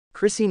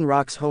Chrisean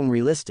Rock's home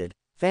relisted,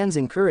 fans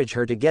encourage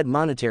her to get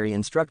monetary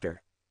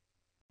Instructor.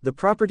 The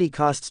property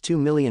costs $2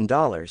 million,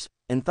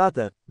 and thought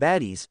the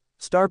Baddies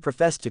star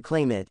professed to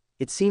claim it.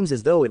 It seems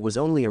as though it was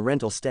only a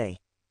rental stay.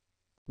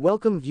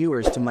 Welcome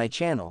viewers to my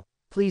channel.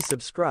 Please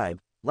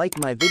subscribe, like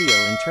my video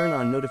and turn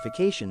on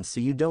notifications so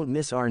you don't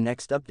miss our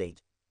next update.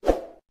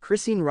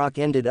 Chrisean Rock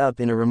ended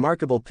up in a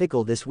remarkable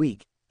pickle this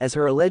week, as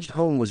her alleged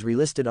home was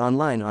relisted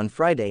online on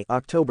Friday,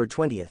 October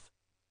 20th.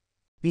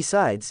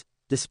 Besides,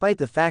 despite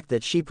the fact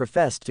that she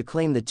professed to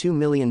claim the $2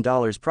 million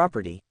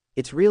property,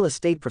 its real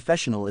estate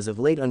professional as of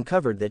late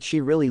uncovered that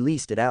she really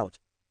leased it out.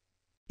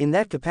 In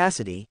that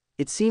capacity,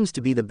 it seems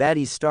to be the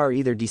Baddies star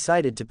either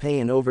decided to pay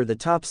an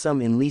over-the-top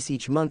sum in lease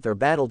each month or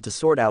battled to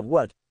sort out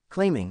what,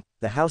 claiming,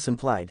 the house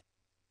implied.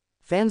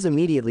 Fans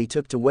immediately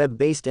took to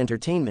web-based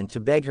entertainment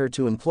to beg her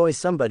to employ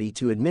somebody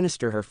to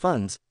administer her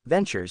funds,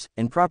 ventures,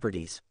 and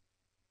properties.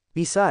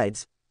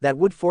 Besides, that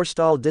would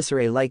forestall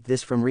disarray like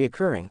this from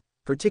reoccurring,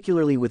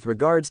 particularly with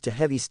regards to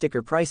heavy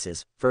sticker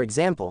prices, for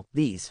example,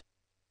 these.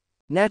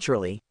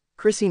 Naturally,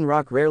 Chrisean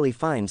Rock rarely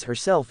finds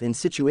herself in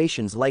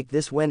situations like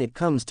this when it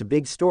comes to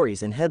big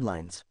stories and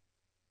headlines.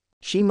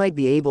 She might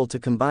be able to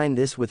combine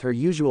this with her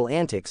usual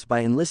antics by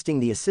enlisting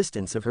the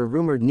assistance of her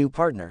rumored new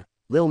partner,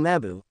 Lil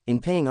Mabu,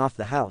 in paying off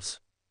the house.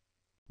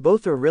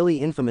 Both are really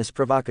infamous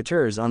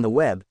provocateurs on the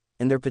web,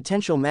 and their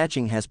potential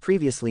matching has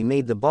previously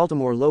made the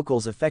Baltimore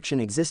locals' affection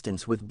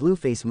existence with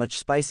Blueface much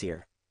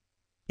spicier.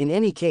 In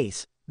any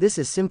case, this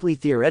is simply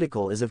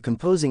theoretical as of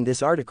composing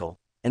this article,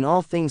 and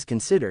all things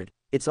considered,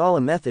 it's all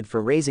a method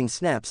for raising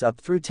snaps up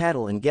through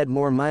tattle and get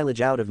more mileage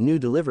out of new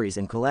deliveries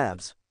and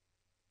collabs.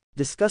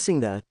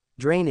 Discussing the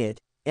Drain It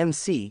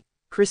MC,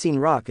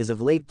 Chrisean Rock as of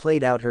late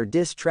played out her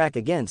diss track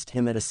against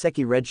him at a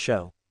Seki Red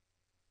show.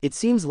 It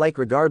seems like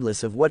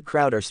regardless of what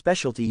crowd or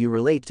specialty you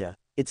relate to,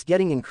 it's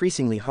getting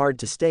increasingly hard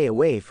to stay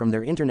away from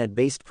their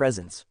internet-based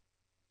presence.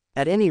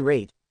 At any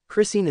rate,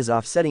 Chrisean is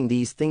offsetting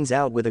these things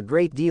out with a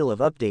great deal of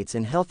updates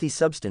and healthy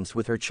substance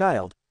with her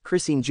child,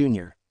 Chrisean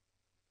Jr.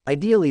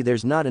 Ideally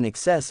there's not an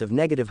excess of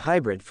negative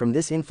hybrid from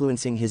this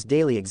influencing his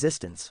daily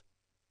existence.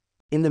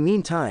 In the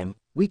meantime,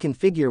 we can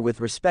figure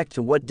with respect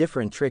to what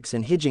different tricks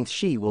and hijinks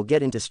she will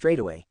get into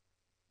straightaway.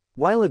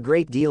 While a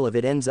great deal of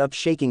it ends up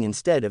shaking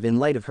instead of in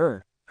light of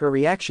her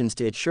reactions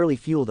to it surely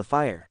fuel the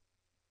fire.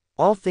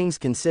 All things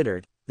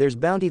considered, there's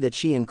bounty that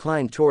she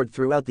inclined toward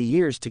throughout the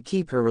years to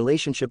keep her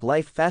relationship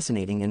life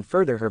fascinating and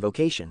further her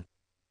vocation.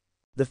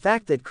 The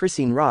fact that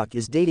Chrisean Rock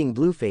is dating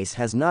Blueface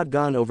has not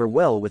gone over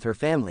well with her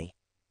family.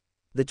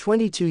 The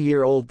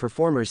 22-year-old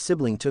performer's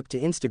sibling took to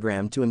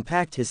Instagram to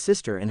impact his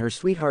sister and her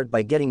sweetheart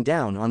by getting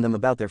down on them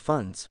about their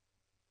funds.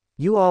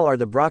 "You all are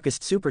the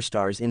brockest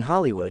superstars in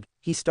Hollywood,"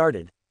 he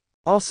started.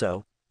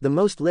 "Also, the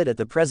most lit at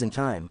the present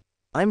time.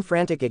 I'm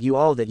frantic at you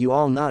all that you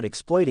all not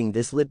exploiting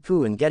this lit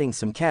poo and getting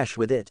some cash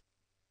with it."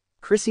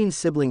 Chrisean's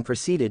sibling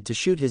proceeded to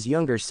shoot his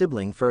younger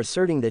sibling for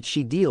asserting that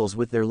she deals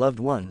with their loved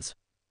ones.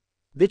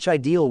 "Bitch, I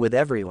deal with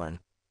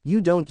everyone.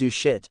 You don't do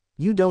shit.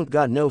 You don't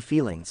got no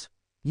feelings.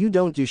 You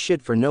don't do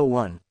shit for no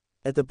one.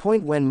 At the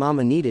point when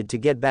mama needed to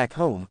get back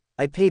home,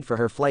 I paid for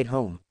her flight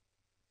home.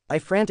 I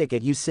frantic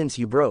at you since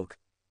you broke."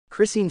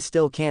 Chrisean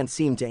still can't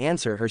seem to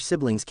answer her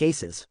siblings'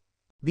 cases.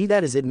 Be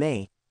that as it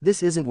may,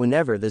 this isn't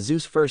whenever the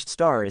Zeus first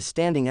star is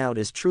standing out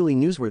as truly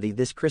newsworthy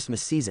this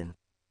Christmas season.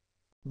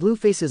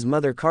 Blueface's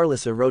mother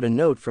Carlissa wrote a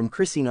note from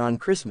Chrisean on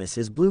Christmas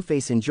as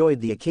Blueface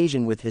enjoyed the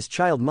occasion with his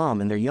child mom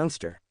and their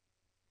youngster.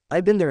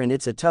 "I've been there and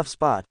it's a tough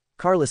spot,"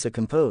 Carlissa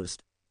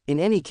composed. "In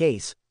any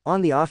case, on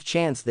the off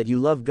chance that you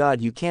love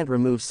God, you can't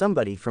remove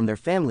somebody from their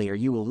family or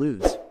you will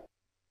lose.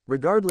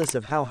 Regardless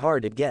of how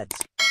hard it gets.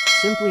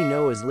 Simply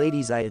know as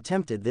ladies I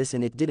attempted this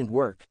and it didn't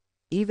work.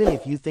 Even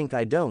if you think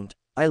I don't,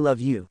 I love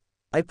you.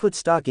 I put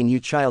stock in you,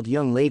 child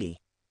young lady.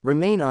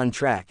 Remain on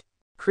track."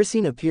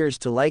 Chrisean appears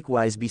to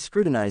likewise be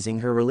scrutinizing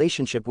her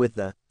relationship with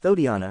the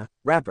Thotiana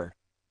rapper.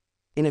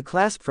 In a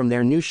clasp from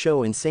their new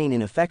show Insane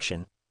in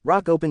Affection,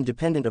 Rock opened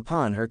dependent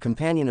upon her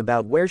companion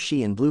about where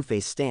she and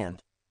Blueface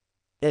stand.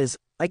 As,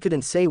 "I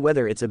couldn't say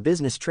whether it's a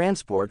business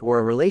transport or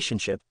a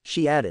relationship,"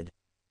 she added.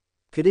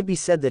 "Could it be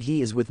said that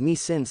he is with me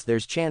since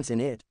there's chance in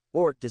it,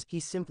 or does he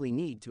simply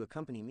need to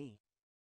accompany me?"